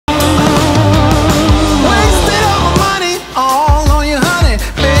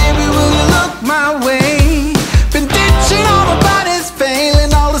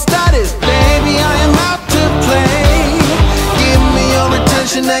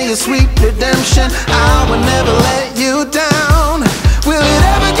and your sweet redemption. I will never let you down. Will it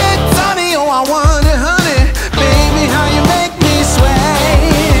ever get sunny? Oh, I wonder, honey, baby, how you make me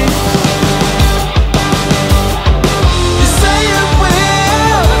sway. You say you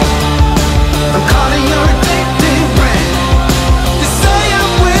will. I'm calling your addictive brand. You say you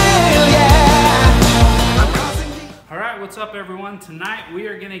will, yeah. I'm crossing the... Alright, what's up everyone? Tonight we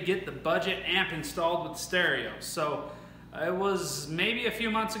are going to get the budget amp installed with stereo. So it was maybe a few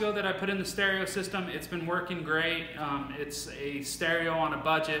months ago that I put in the stereo system. It's been working great. It's a stereo on a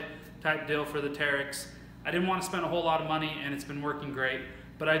budget type deal for the Teryx. I didn't want to spend a whole lot of money and it's been working great.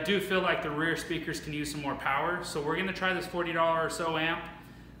 But I do feel like the rear speakers can use some more power. So we're going to try this $40 or so amp.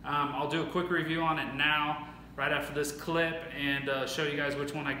 I'll do a quick review on it now, right after this clip, and show you guys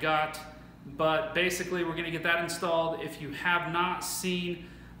which one I got. But basically we're going to get that installed. If you have not seen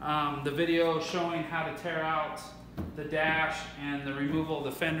the video showing how to tear out the dash and the removal of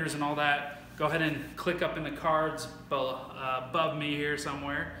the fenders and all that, go ahead and click up in the cards above me here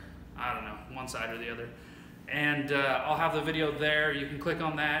somewhere. I don't know, one side or the other. And I'll have the video there. You can click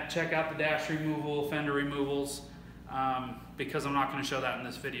on that, check out the dash removal, fender removals, because I'm not going to show that in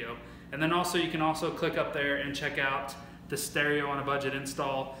this video. And then also you can also click up there and check out the stereo on a budget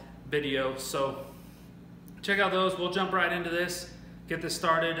install video. So check out those. We'll jump right into this, get this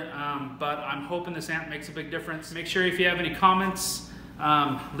started, but I'm hoping this amp makes a big difference. Make sure if you have any comments,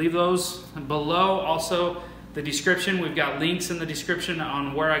 leave those below. Also, the description, we've got links in the description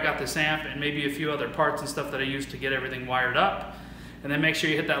on where I got this amp and maybe a few other parts and stuff that I used to get everything wired up. And then make sure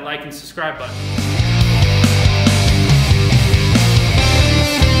you hit that like and subscribe button.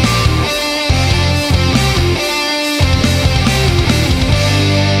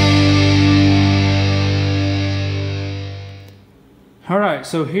 Alright,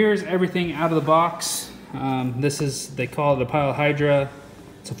 so here's everything out of the box. This is, they call it a Pile Hydra.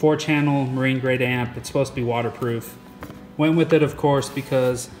 It's a 4-channel marine grade amp. It's supposed to be waterproof. Went with it, of course,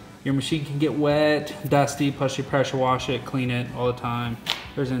 because your machine can get wet, dusty, plus you pressure wash it, clean it all the time.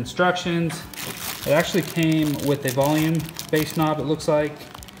 There's instructions. It actually came with a volume bass knob, it looks like,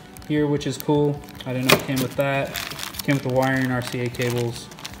 here, which is cool. I didn't know it came with that. It came with the wiring, RCA cables,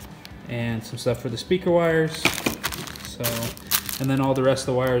 and some stuff for the speaker wires. So, and then all the rest of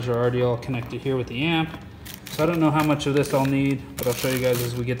the wires are already all connected here with the amp. So I don't know how much of this I'll need, but I'll show you guys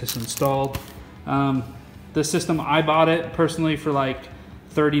as we get this installed. This system, I bought it personally for like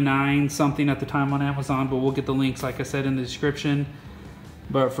 $39 something at the time on Amazon, but we'll get the links, like I said, in the description.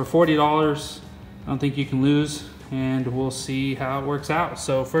 But for $40, I don't think you can lose, and we'll see how it works out.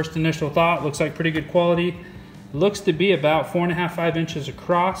 So first initial thought, looks like pretty good quality. Looks to be about 4.5, 5 inches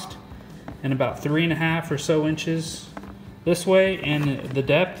across and about 3.5 or so inches this way, and the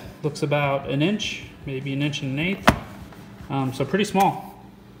depth looks about an inch, maybe an inch and an eighth. So pretty small.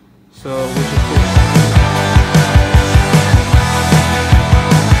 So which is cool.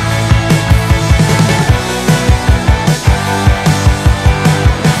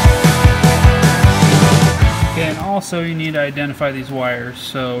 Okay, and also you need to identify these wires.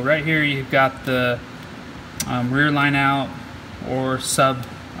 So right here you've got the rear line out or sub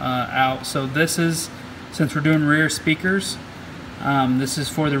out. So this is, since we're doing rear speakers, this is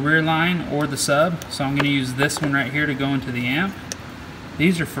for the rear line or the sub. So I'm going to use this one right here to go into the amp.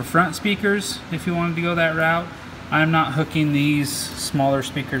 These are for front speakers if you wanted to go that route. I'm not hooking these smaller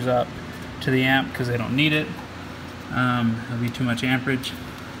speakers up to the amp because they don't need it. It'll be too much amperage.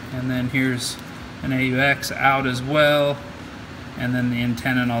 And then here's an AUX out as well. And then the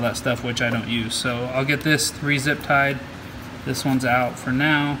antenna and all that stuff, which I don't use. So I'll get this re-zip tied. This one's out for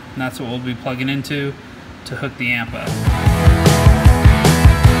now, and that's what we'll be plugging into to hook the amp up.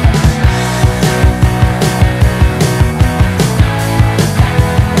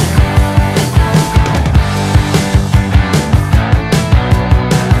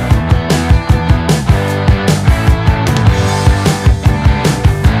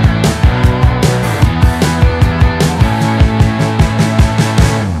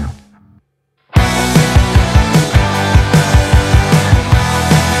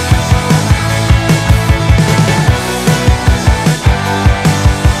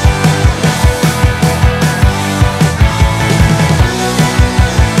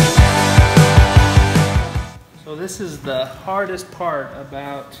 This is the hardest part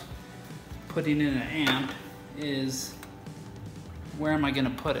about putting in an amp, is where am I going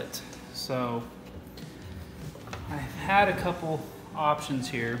to put it? So I've had a couple options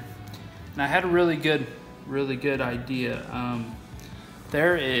here, and I had a really good idea.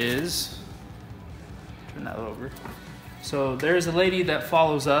 There is, turn that over. So there's a lady that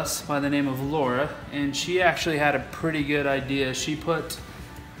follows us by the name of Laura, and she actually had a pretty good idea. She put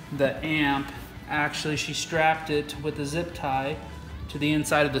the amp, actually she strapped it with a zip tie to the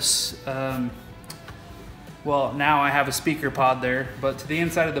inside of this, well, now I have a speaker pod there, but to the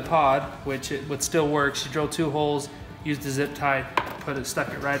inside of the pod, which it would still work. She drilled 2 holes, used a zip tie, stuck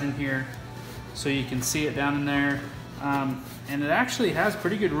it right in here so you can see it down in there. And it actually has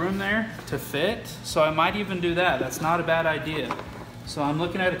pretty good room there to fit, so I might even do that. That's not a bad idea. So I'm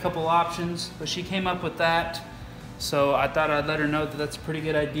looking at a couple options, but she came up with that. So I thought I'd let her know that that's a pretty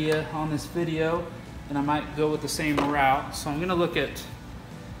good idea on this video, and I might go with the same route. So I'm gonna look at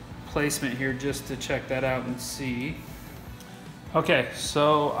placement here just to check that out and see. Okay,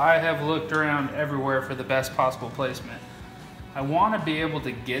 so I have looked around everywhere for the best possible placement. I wanna be able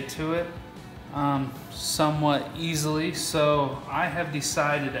to get to it somewhat easily, so I have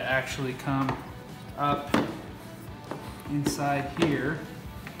decided to actually come up inside here,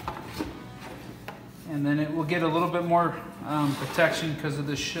 and then it will get a little bit more protection because of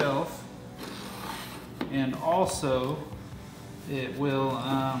the shelf, and also it will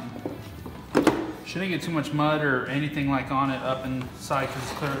shouldn't get too much mud or anything like on it up inside because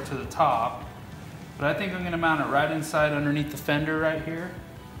it's clear up to the top. But I think I'm going to mount it right inside underneath the fender right here,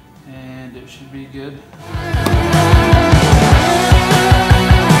 and it should be good.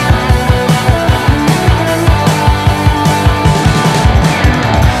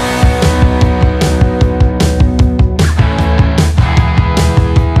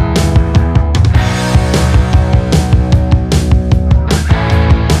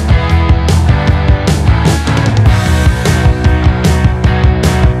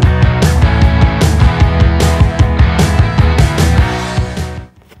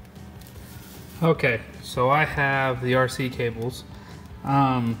 Okay, so I have the RC cables.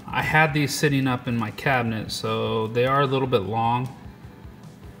 I had these sitting up in my cabinet, so they are a little bit long.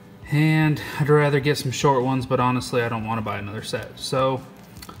 And I'd rather get some short ones, but honestly I don't want to buy another set. So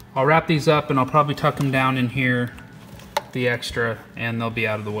I'll wrap these up and I'll probably tuck them down in here, the extra, and they'll be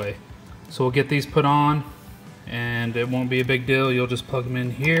out of the way. So we'll get these put on and it won't be a big deal. You'll just plug them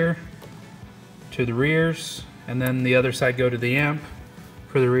in here to the rears, and then the other side go to the amp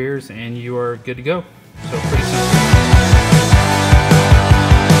for the rears, and you are good to go. So pretty simple.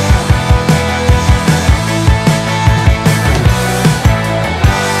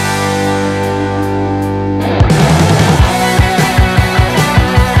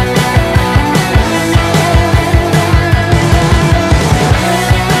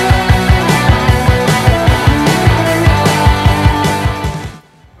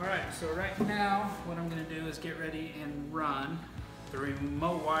 Alright, so right now what I'm going to do is get ready and run the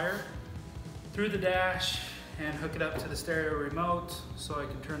remote wire through the dash and hook it up to the stereo remote so I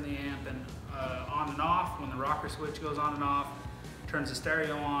can turn the amp on and off. When the rocker switch goes on and off, turns the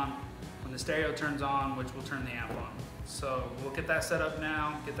stereo on. When the stereo turns on, which will turn the amp on. So we'll get that set up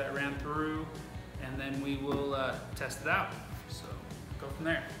now, get that ran through, and then we will test it out. So go from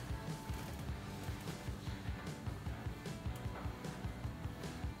there.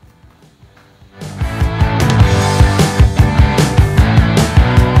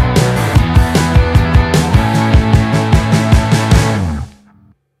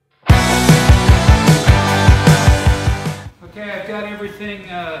 Everything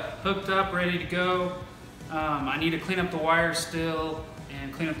hooked up, ready to go. I need to clean up the wires still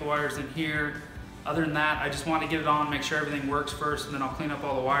and clean up the wires in here. Other than that, I just want to get it on, make sure everything works first, and then I'll clean up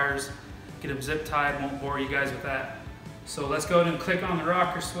all the wires, get them zip tied, won't bore you guys with that. So let's go ahead and click on the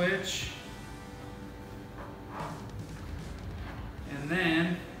rocker switch. And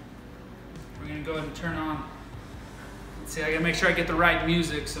then we're going to go ahead and turn on. Let's see, I got to make sure I get the right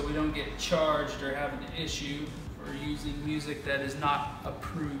music so we don't get charged or have an issue for using music that is not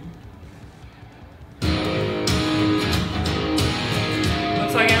approved.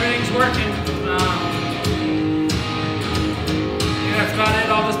 Looks like everything's working. Yeah, that's about it.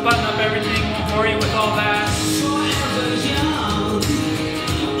 I'll just button up everything, won't bore you with all that. Forever young,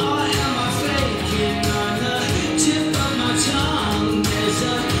 I am a faking on the tip of my tongue. There's a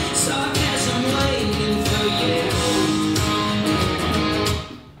sarcasm waiting for you.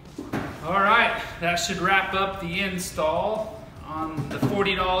 Alright, that should wrap up the install on the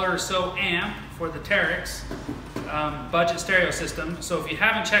 $40 or so amp for the Teryx budget stereo system. So if you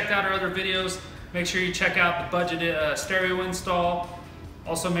haven't checked out our other videos, make sure you check out the budget stereo install.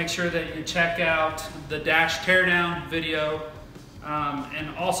 Also make sure that you check out the dash teardown video,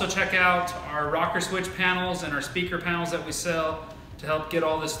 and also check out our rocker switch panels and our speaker panels that we sell to help get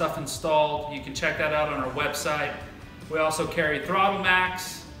all this stuff installed. You can check that out on our website. We also carry throttle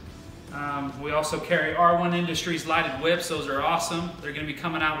max. We also carry R1 Industries lighted whips. Those are awesome. They're going to be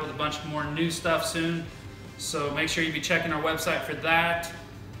coming out with a bunch more new stuff soon. So make sure you be checking our website for that.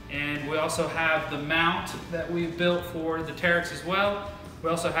 And we also have the mount that we built for the Teryx as well. We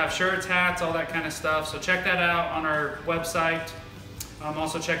also have shirts, hats, all that kind of stuff. So check that out on our website.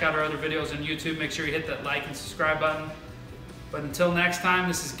 Also check out our other videos on YouTube. Make sure you hit that like and subscribe button. But until next time,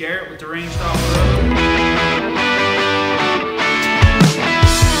 this is Garrett with Deranged Off-Road.